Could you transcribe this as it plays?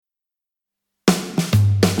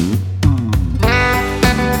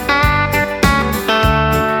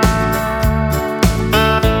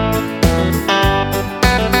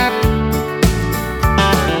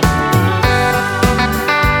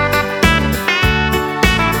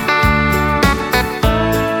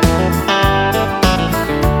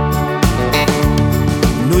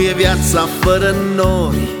viața fără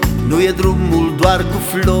nori, nu e drumul doar cu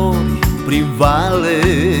flori prin vale.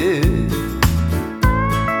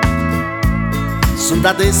 Sunt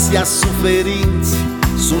adesea suferinți,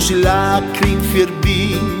 sunt și lacrimi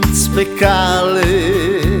fierbinți pe cale.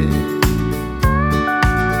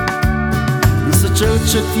 Însă cel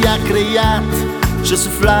ce te-a creat, ce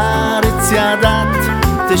suflare ți-a dat,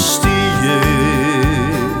 te știe.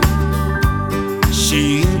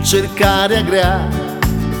 Și încercarea grea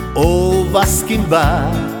o va schimba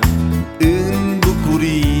în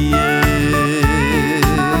bucurie.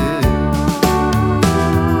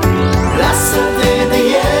 Lasă-te de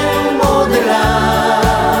el modelat,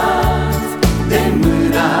 de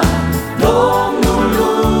mâna Domnului.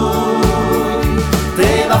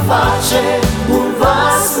 Te va face un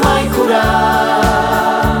vas mai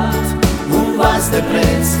curat, un vas de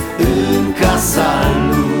preț în casa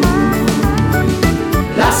lui.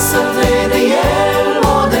 Lasă-te de el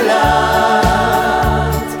modelat,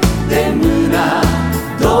 de mâna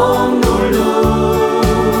Domnului.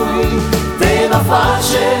 Te va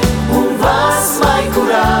face un vas mai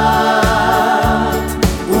curat,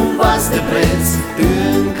 un vas de preț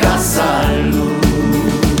în casa lui.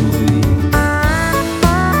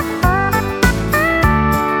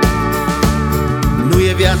 Nu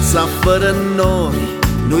e viața fără nori,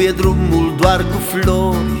 nu e drumul doar cu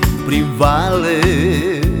flori prin vale.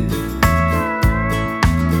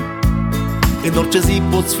 În orice zi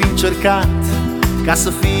poți fi încercat ca să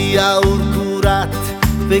fii aur curat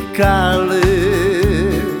pe cale.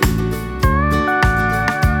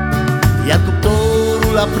 Iar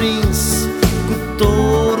cuptorul aprins,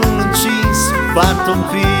 cuptorul încins va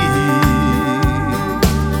tompi,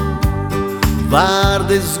 va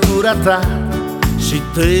arde zgura ta și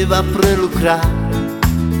te va prelucra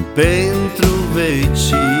pentru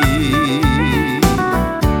vecii.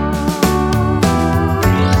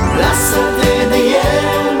 Lasă-te de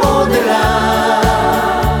el modelat,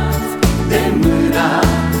 de mâna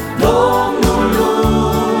Domnului.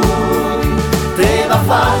 Te va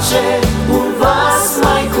face un vas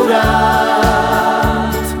mai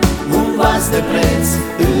curat, un vas de preț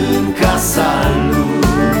în casa lui.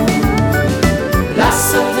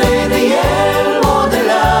 Lasă-te de el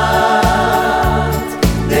modelat,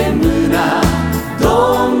 de mâna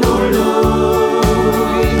Domnului.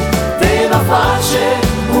 Te va face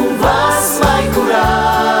un vas mai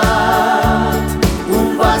curat, un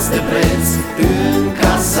vas de preț în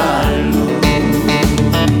casa lui.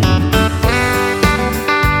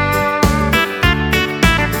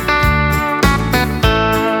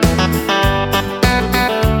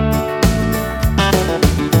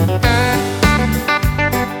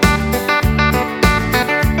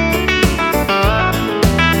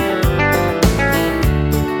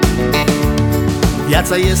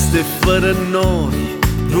 Viața este fără nori,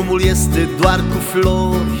 drumul este doar cu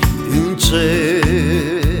flori în cer.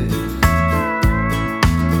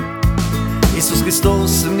 Iisus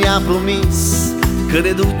Hristos ne-a promis că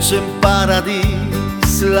ne duce în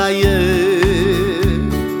paradis la El.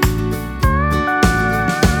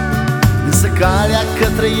 Însă calea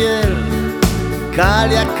către El,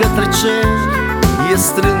 calea către cer e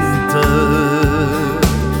strântă.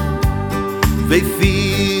 Vei fi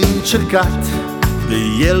încercat, de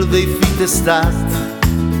el vei fi testat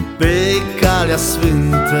pe calea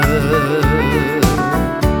sfântă.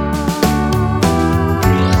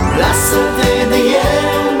 Lasă-te de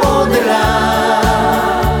el modelat,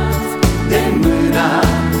 de mâna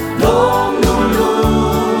Domnului.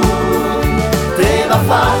 Te va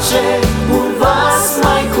face un vas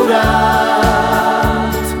mai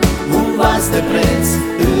curat, un vas de preț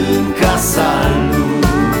în casa lui.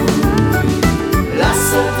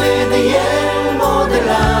 Lasă-te de el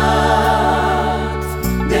modelat,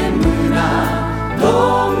 de mâna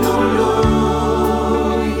Domnului.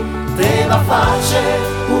 Te va face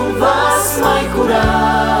un vas mai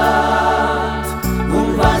curat, un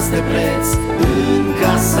vas de preț în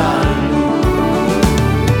casa lui.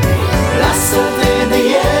 Lasă-te de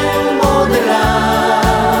el modelat,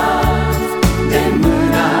 de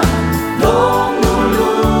mâna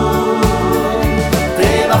Domnului.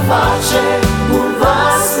 Te va face un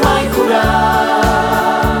vas mai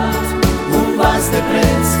curat, un vas de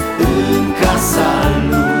preț în casa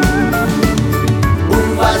lui. Un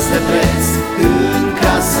vas de preț în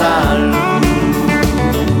casa lui.